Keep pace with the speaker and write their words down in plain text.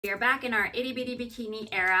We are back in our itty bitty bikini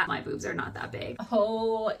era. My boobs are not that big.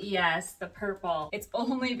 Oh yes, the purple. It's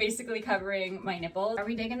only basically covering my nipples. Are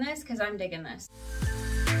we digging this? Because I'm digging this.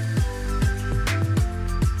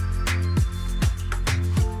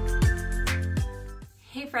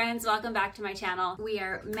 Hey friends, welcome back to my channel. We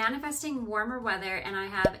are manifesting warmer weather and I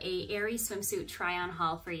have a Aerie swimsuit try-on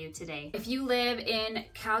haul for you today. If you live in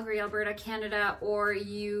Calgary, Alberta, Canada, or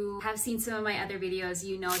you have seen some of my other videos,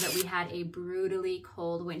 you know that we had a brutally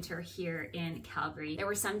cold winter here in Calgary. There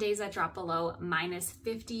were some days that dropped below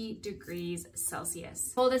 -50 degrees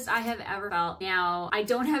Celsius. Coldest I have ever felt. Now, I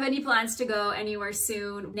don't have any plans to go anywhere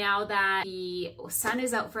soon. Now that the sun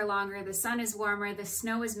is out for longer, the sun is warmer, the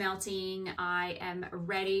snow is melting, I am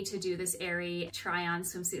ready to do this Aerie try-on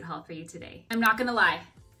swimsuit haul for you today. I'm not gonna lie,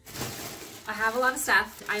 I have a lot of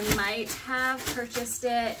stuff. I might have purchased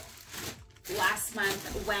it last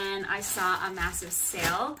month when I saw a massive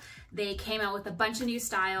sale. They came out with a bunch of new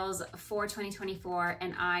styles for 2024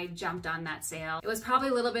 and I jumped on that sale. It was probably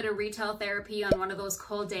a little bit of retail therapy on one of those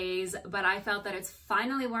cold days, but I felt that it's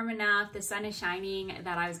finally warm enough, the sun is shining,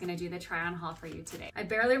 that I was gonna do the try-on haul for you today. I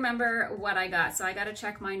barely remember what I got, so I gotta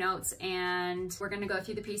check my notes and we're gonna go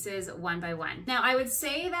through the pieces one by one. Now, I would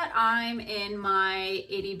say that I'm in my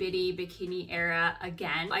itty bitty bikini era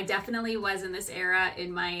again. I definitely was in this era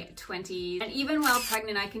in my 20s. And even while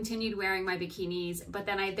pregnant, I continued wearing my bikinis, but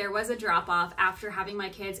then there was a drop off after having my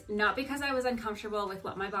kids, not because I was uncomfortable with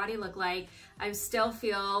what my body looked like. I still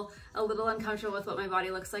feel a little uncomfortable with what my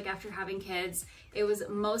body looks like after having kids. It was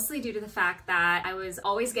mostly due to the fact that I was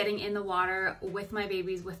always getting in the water with my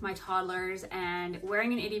babies, with my toddlers, and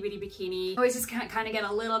wearing an itty bitty bikini. I always just kind of get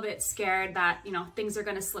a little bit scared that, you know, things are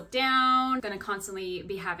gonna slip down, gonna constantly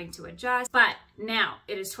be having to adjust. But now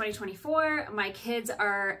it is 2024, my kids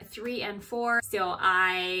are 3 and 4, so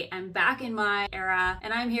I am back in my era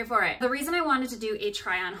and I'm here for it. The reason I wanted to do a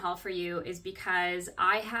try-on haul for you is because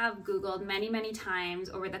I have Googled many times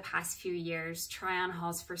over the past few years try-on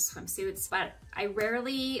hauls for swimsuits, but I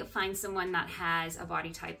rarely find someone that has a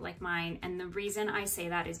body type like mine. And the reason I say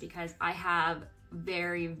that is because I have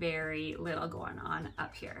very little going on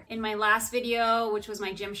up here. In my last video, which was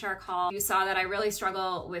my Gymshark haul, you saw that I really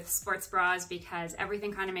struggle with sports bras because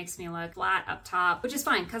everything kind of makes me look flat up top, which is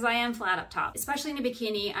fine because I am flat up top. Especially in a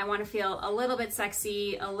bikini, I want to feel a little bit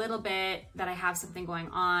sexy, a little bit that I have something going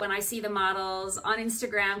on. When I see the models on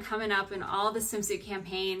Instagram coming up in all the swimsuit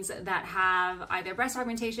campaigns that have either breast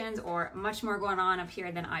augmentations or much more going on up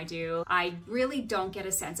here than I do, I really don't get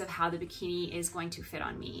a sense of how the bikini is going to fit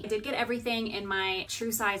on me. I did get everything in my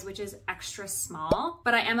true size, which is extra small,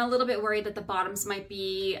 but I am a little bit worried that the bottoms might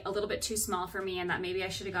be a little bit too small for me and that maybe I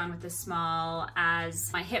should have gone with the small,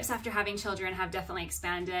 as my hips after having children have definitely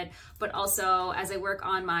expanded, but also as I work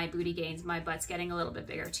on my booty gains, my butt's getting a little bit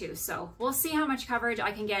bigger too. So we'll see how much coverage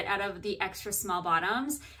I can get out of the extra small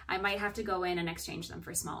bottoms. I might have to go in and exchange them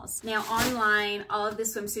for smalls. Now online, all of the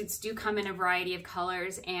swimsuits do come in a variety of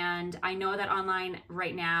colors, and I know that online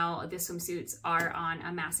right now, the swimsuits are on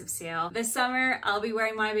a massive sale. This summer, I'll be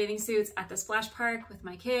wearing my bathing suits at the splash park with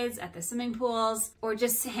my kids, at the swimming pools, or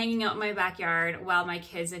just hanging out in my backyard while my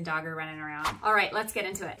kids and dog are running around. All right, let's get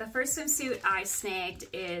into it. The first swimsuit I snagged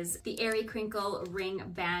is the Aerie Crinkle Ring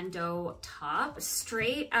Bandeau top.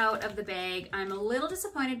 Straight out of the bag, I'm a little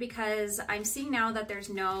disappointed because I'm seeing now that there's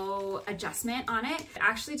no adjustment on it. It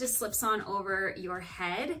actually just slips on over your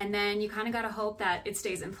head, and then you kind of gotta hope that it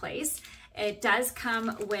stays in place. It does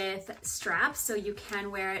come with straps, so you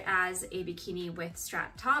can wear it as a bikini with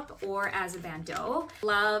strap top or as a bandeau.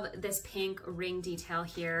 Love this pink ring detail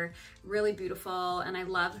here, really beautiful, and I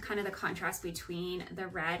love kind of the contrast between the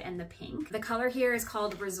red and the pink. The color here is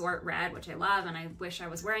called Resort Red, which I love, and I wish I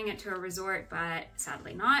was wearing it to a resort, but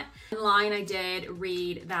sadly not. Online, I did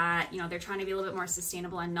read that, you know, they're trying to be a little bit more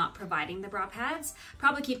sustainable and not providing the bra pads,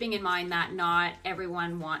 probably keeping in mind that not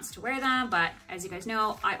everyone wants to wear them, but as you guys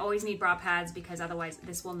know, I always need bra pads because otherwise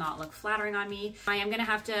this will not look flattering on me. I am gonna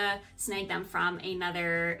have to snag them from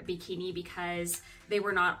another bikini because they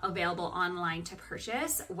were not available online to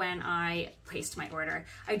purchase when I placed my order.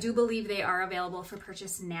 I do believe they are available for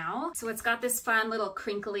purchase now. So it's got this fun little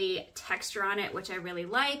crinkly texture on it, which I really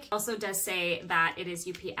like. Also does say that it is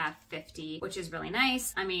UPF 50, which is really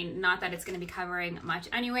nice. I mean, not that it's gonna be covering much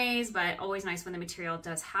anyways, but always nice when the material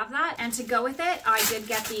does have that. And to go with it, I did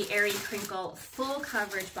get the Aerie Crinkle full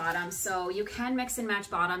coverage bottom. So So you can mix and match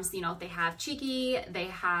bottoms. You know, they have cheeky, they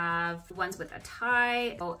have ones with a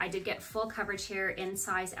tie. So I did get full coverage here in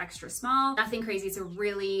size extra small. Nothing crazy, it's a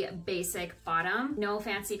really basic bottom. No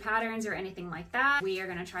fancy patterns or anything like that. We are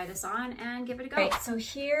gonna try this on and give it a go. Right, so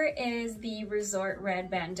here is the Resort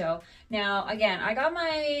Red Bandeau. Now, again, I got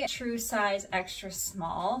my true size extra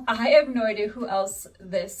small. I have no idea who else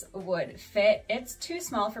this would fit. It's too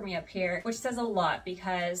small for me up here, which says a lot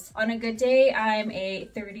because on a good day, I'm a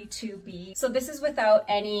 32B. So this is without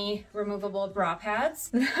any removable bra pads.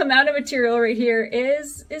 The amount of material right here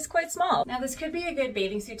is quite small. Now, this could be a good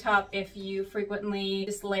bathing suit top if you frequently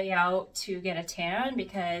just lay out to get a tan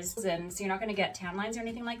because, so you're not gonna get tan lines or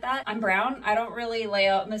anything like that. I'm brown. I don't really lay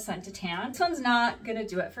out in the sun to tan. This one's not gonna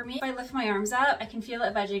do it for me. If I lift my arms up, I can feel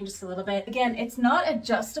it budging just a little bit. Again, it's not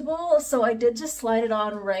adjustable, so I did just slide it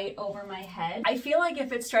on right over my head. I feel like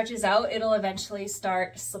if it stretches out, it'll eventually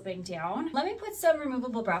start slipping down. Let me put some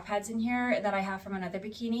removable bra pads in here that I have from another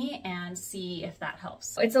bikini and see if that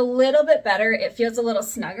helps. It's a little bit better. It feels a little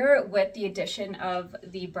snugger with the addition of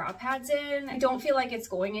the bra pads in. I don't feel like it's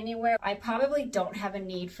going anywhere. I probably don't have a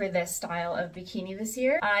need for this style of bikini this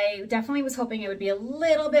year. I definitely was hoping it would be a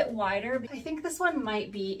little bit wider. I think this one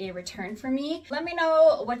might be a return for me. Let me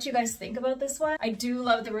know what you guys think about this one. I do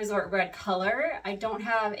love the Resort Red color. I don't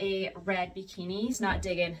have a red bikini. It's not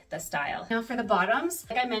digging the style. Now for the bottoms,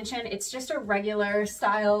 like I mentioned, it's just a regular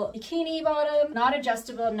style bikini bottom, not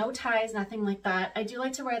adjustable, no ties, nothing like that. I do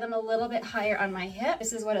like to wear them a little bit higher on my hip.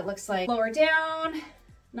 This is what it looks like lower down,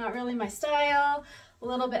 not really my style, a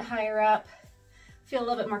little bit higher up. Feel a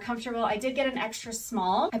little bit more comfortable. I did get an extra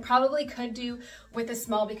small. I probably could do with a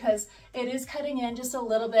small because it is cutting in just a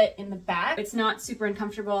little bit in the back. It's not super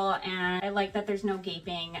uncomfortable and I like that there's no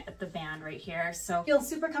gaping at the band right here. So feel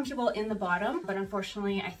super comfortable in the bottom, but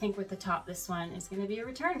unfortunately I think with the top this one is going to be a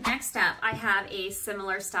return. Next up, I have a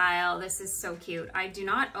similar style. This is so cute. I do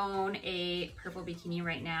not own a purple bikini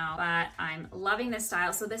right now, but I'm loving this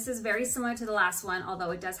style. So this is very similar to the last one,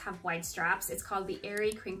 although it does have wide straps. It's called the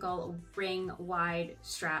Aerie Crinkle Ring Wide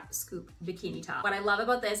Strap Scoop Bikini Top. What I love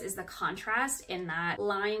about this is the contrast in that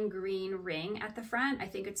lime green ring at the front. I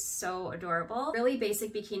think it's so adorable. Really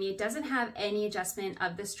basic bikini. It doesn't have any adjustment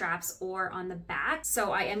of the straps or on the back,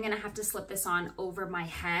 so I am gonna have to slip this on over my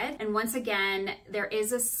head. And once again, there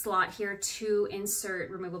is a slot here to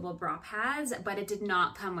insert removable bra pads, but it did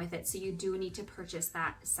not come with it, so you do need to purchase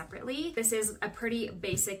that separately. This is a pretty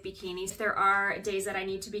basic bikini. If there are days that I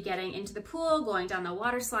need to be getting into the pool, going down the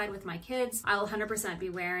water slide with my kids, I'll 100% be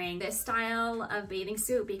wearing this style of bathing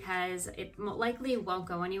suit because it likely won't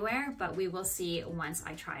go anywhere, but we will see once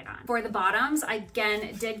I try it on. For the bottoms, I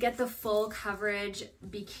again did get the full coverage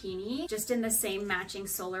bikini, just in the same matching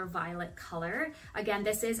solar violet color. Again,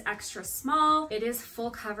 this is extra small. It is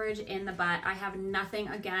full coverage in the butt. I have nothing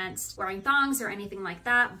against wearing thongs or anything like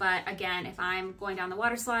that, but again, if I'm going down the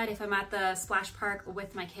water slide, if I'm at the splash park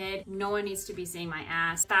with my kid, no one needs to be seeing my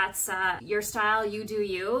ass. That's your style, you do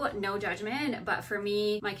you, no judgment, but for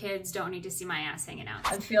me, my kids don't need to see my ass hanging out.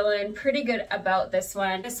 I'm feeling pretty good about this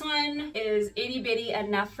one. This one is itty bitty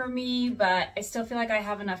enough for me, but I still feel like I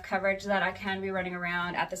have enough coverage that I can be running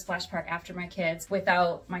around at the splash park after my kids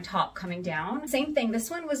without my top coming down. Same thing, this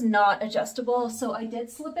one was not adjustable, so I did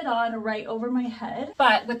slip it on right over my head.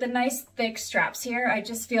 But with the nice thick straps here, I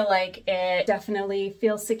just feel like it definitely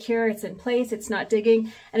feels secure. It's in place, it's not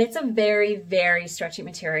digging, and it's a very, very stretchy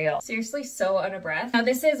material. Seriously, so out of breath. Now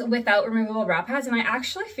this is without removable bra pads, and I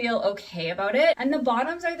actually feel okay about it. And the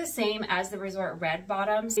bottoms are the same as the Resort Red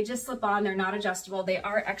bottoms. They just slip on, they're not adjustable, they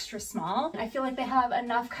are extra small. I feel like they have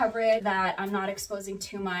enough coverage that I'm not exposing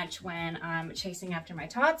too much when I'm chasing after my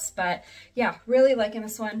tots. But yeah, really liking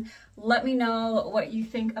this one. Let me know what you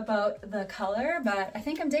think about the color, but I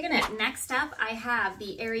think I'm digging it. Next up, I have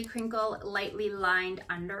the Aerie Crinkle Lightly Lined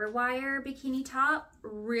Underwire Bikini Top.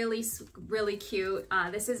 Really, really cute.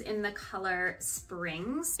 This is in the color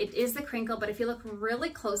Springs. It is the crinkle, but if you look really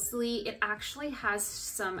closely, it actually has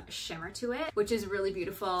some shimmer to it, which is really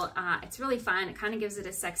beautiful. It's really fun. It kind of gives it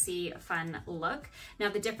a sexy, fun look. Now,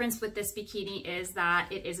 the difference with this bikini is that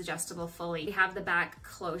it is adjustable fully. We have the back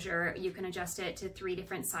closure. You can adjust it to 3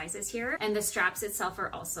 different sizes here, and the straps itself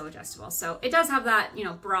are also adjustable. So it does have that, you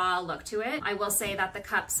know, bra look to it. I will say that the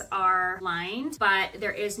cups are lined, but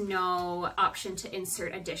there is no option to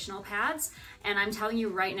insert additional pads. And I'm telling you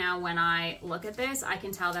right now, when I look at this, I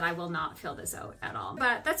can tell that I will not fill this out at all.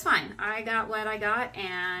 But that's fine. I got what I got,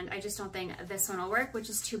 and I just don't think this one will work, which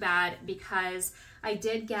is too bad because I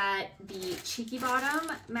did get the cheeky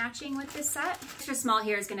bottom matching with this set. Extra small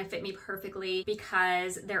here is gonna fit me perfectly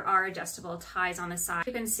because there are adjustable ties on the side.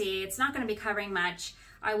 You can see it's not gonna be covering much.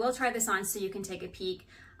 I will try this on so you can take a peek.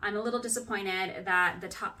 I'm a little disappointed that the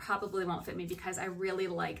top probably won't fit me because I really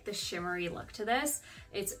like the shimmery look to this.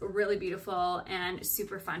 It's really beautiful and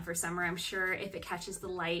super fun for summer. I'm sure if it catches the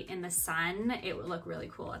light in the sun, it would look really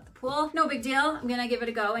cool at the pool. No big deal. I'm gonna give it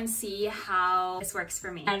a go and see how this works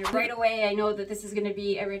for me. And right away, I know that this is gonna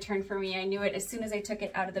be a return for me. I knew it as soon as I took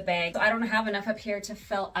it out of the bag. So I don't have enough up here to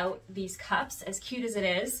fill out these cups. As cute as it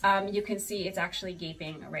is, you can see it's actually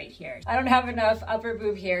gaping right here. I don't have enough upper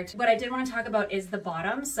boob here. What I did want to talk about is the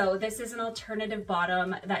bottom. So this is an alternative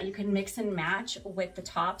bottom that you can mix and match with the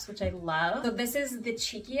tops, which I love. So this is the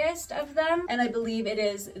cheekiest of them, and I believe it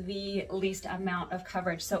is the least amount of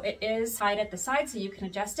coverage. So it is tied at the side so you can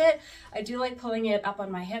adjust it. I do like pulling it up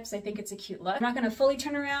on my hips. I think it's a cute look. I'm not going to fully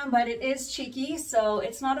turn around, but it is cheeky. So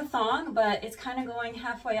it's not a thong, but it's kind of going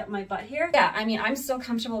halfway up my butt here. Yeah, I mean, I'm still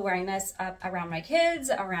comfortable wearing this up around my kids,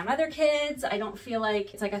 around other kids. I don't feel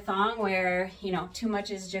like it's like a thong where, you know, too much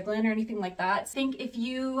is jiggling or anything like that. I think if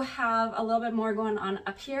you have a little bit more going on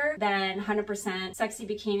up here, then 100% sexy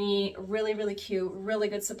bikini, really, really cute, really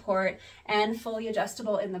good support, and fully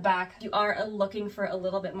adjustable in the back. If you are looking for a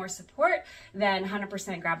little bit more support, then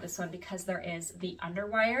 100% grab this one because there is the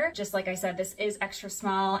underwire. Just like I said, this is extra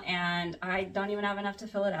small and I don't even have enough to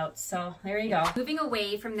fill it out. So there you go. Moving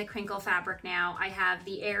away from the crinkle fabric now, I have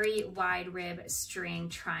the Aerie wide rib string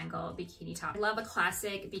triangle bikini top. I love a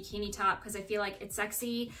classic bikini top because I feel like it's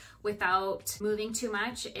sexy without moving too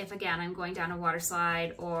much. If again, I'm going down a water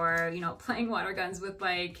slide or, you know, playing water guns with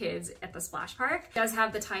my kids at the splash park. It does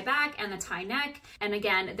have the tie back and the tie neck. And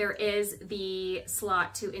again, there is the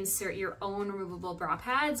slot to insert your own removable bra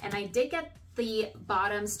pads. And I did get the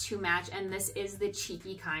bottoms to match, and this is the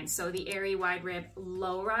cheeky kind. So the Aerie wide rib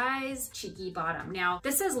low rise cheeky bottom. Now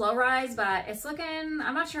this is low rise, but it's looking,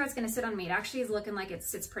 I'm not sure it's gonna sit on me. It actually is looking like it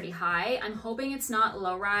sits pretty high. I'm hoping it's not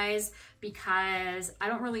low rise because I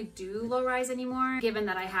don't really do low rise anymore, given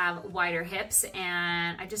that I have wider hips,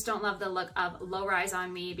 and I just don't love the look of low rise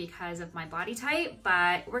on me because of my body type,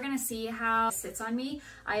 but we're gonna see how it sits on me.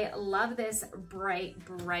 I love this bright,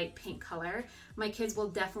 bright pink color. My kids will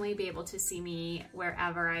definitely be able to see me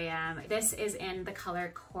wherever I am. This is in the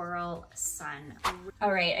color Coral Sun.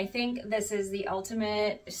 All right, I think this is the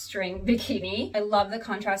ultimate string bikini. I love the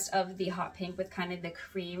contrast of the hot pink with kind of the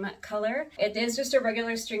cream color. It is just a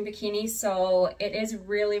regular string bikini, so it is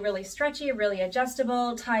really, really stretchy, really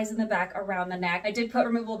adjustable, ties in the back around the neck. I did put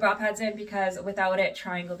removable bra pads in because without it,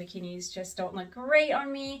 triangle bikinis just don't look great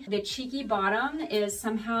on me. The cheeky bottom is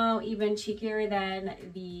somehow even cheekier than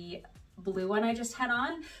the blue one I just had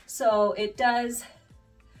on. So it does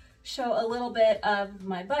show a little bit of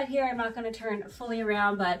my butt here. I'm not going to turn fully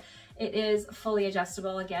around, but it is fully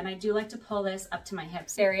adjustable. Again, I do like to pull this up to my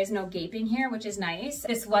hips. There is no gaping here, which is nice.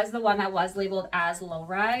 This was the one that was labeled as low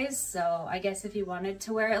rise. So I guess if you wanted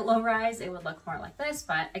to wear it low rise, it would look more like this.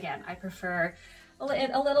 But again, I prefer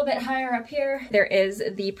it a little bit higher up here. There is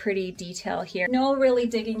the pretty detail here. No really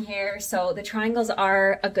digging here. So the triangles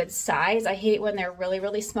are a good size. I hate when they're really,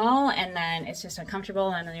 really small and then it's just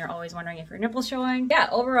uncomfortable and then you're always wondering if your nipple's showing. Yeah,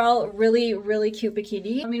 overall, really, really cute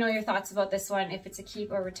bikini. Let me know your thoughts about this one, if it's a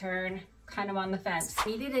keep or return. Kind of on the fence. I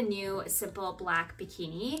needed a new simple black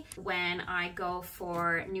bikini. When I go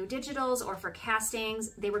for new digitals or for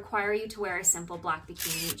castings, they require you to wear a simple black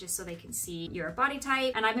bikini just so they can see your body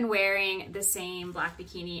type. And I've been wearing the same black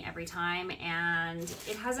bikini every time and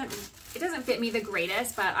it doesn't fit me the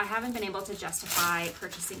greatest, but I haven't been able to justify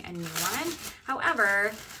purchasing a new one.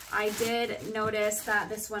 However, I did notice that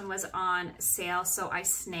this one was on sale, so I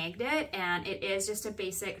snagged it, and it is just a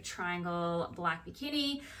basic triangle black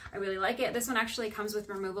bikini. I really like it. This one actually comes with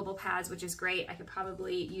removable pads, which is great. I could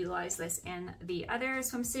probably utilize this in the other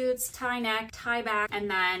swimsuits. Tie neck, tie back,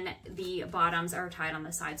 and then the bottoms are tied on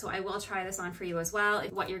the side. So I will try this on for you as well.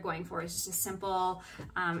 If what you're going for is just a simple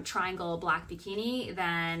triangle black bikini,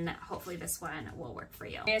 then hopefully this one will work for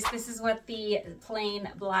you. This is what the plain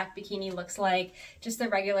black bikini looks like. Just the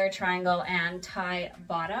regular triangle and tie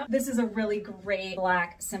bottom. This is a really great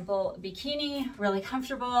black simple bikini, really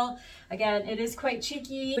comfortable. Again, it is quite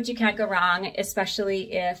cheeky, but you can't go wrong,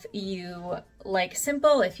 especially if you like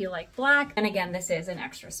simple, if you like black. And again, this is an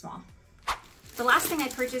extra small. The last thing I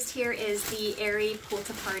purchased here is the Aerie Pool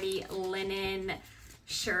to Party linen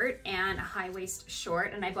shirt and a high waist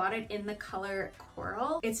short, and I bought it in the color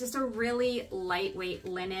Coral. It's just a really lightweight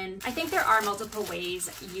linen. I think there are multiple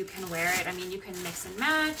ways you can wear it. I mean, you can mix and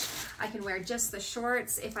match. I can wear just the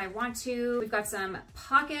shorts if I want to. We've got some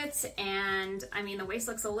pockets, and I mean, the waist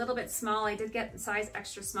looks a little bit small. I did get size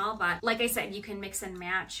extra small, but like I said, you can mix and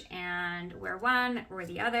match and wear one or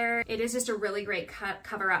the other. It is just a really great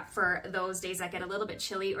cover up for those days that get a little bit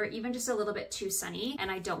chilly or even just a little bit too sunny,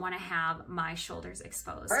 and I don't want to have my shoulders exposed.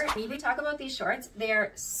 exposed. I need to talk about these shorts. They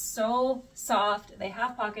are so soft. They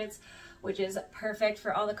have pockets, which is perfect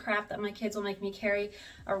for all the crap that my kids will make me carry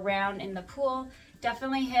around in the pool.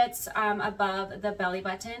 Definitely hits above the belly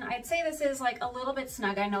button. I'd say this is like a little bit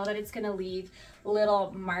snug. I know that it's gonna leave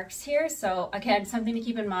little marks here. So again, something to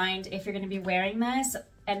keep in mind if you're gonna be wearing this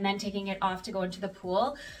and then taking it off to go into the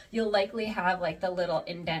pool, you'll likely have like the little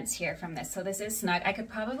indents here from this. So this is snug. I could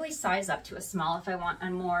probably size up to a small if I want a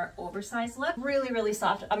more oversized look. Really, really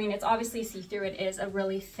soft. I mean, it's obviously see-through. It is a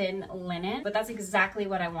really thin linen, but that's exactly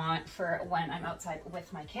what I want for when I'm outside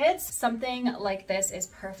with my kids. Something like this is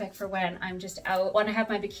perfect for when I'm just out, want to have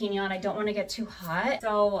my bikini on. I don't want to get too hot.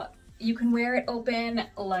 So you can wear it open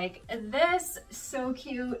like this. So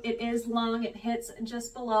cute. It is long. It hits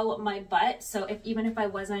just below my butt. So even if I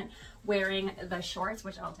wasn't wearing the shorts,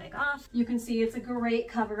 which I'll take off, you can see it's a great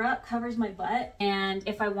cover up, covers my butt. And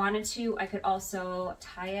if I wanted to, I could also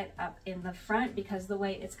tie it up in the front because the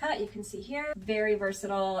way it's cut, you can see here, very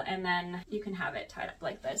versatile. And then you can have it tied up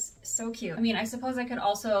like this. So cute. I mean, I suppose I could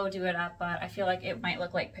also do it up, but I feel like it might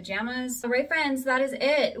look like pajamas. All right, friends, that is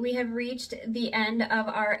it. We have reached the end of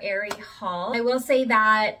our Aerie haul. I will say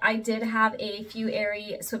that I did have a few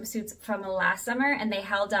Aerie swimsuits from last summer and they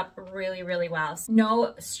held up really, really well.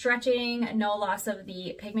 No stretching, no loss of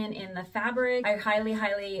the pigment in the fabric. I highly,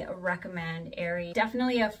 highly recommend Aerie.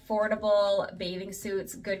 Definitely affordable bathing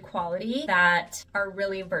suits, good quality, that are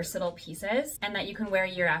really versatile pieces and that you can wear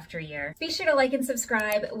year after year. Be sure to like and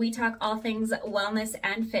subscribe. We talk all things wellness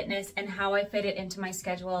and fitness and how I fit it into my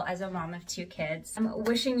schedule as a mom of 2 kids. I'm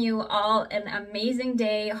wishing you all an amazing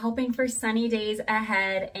day, hoping for sunny days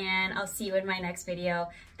ahead, and I'll see you in my next video.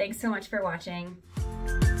 Thanks so much for watching.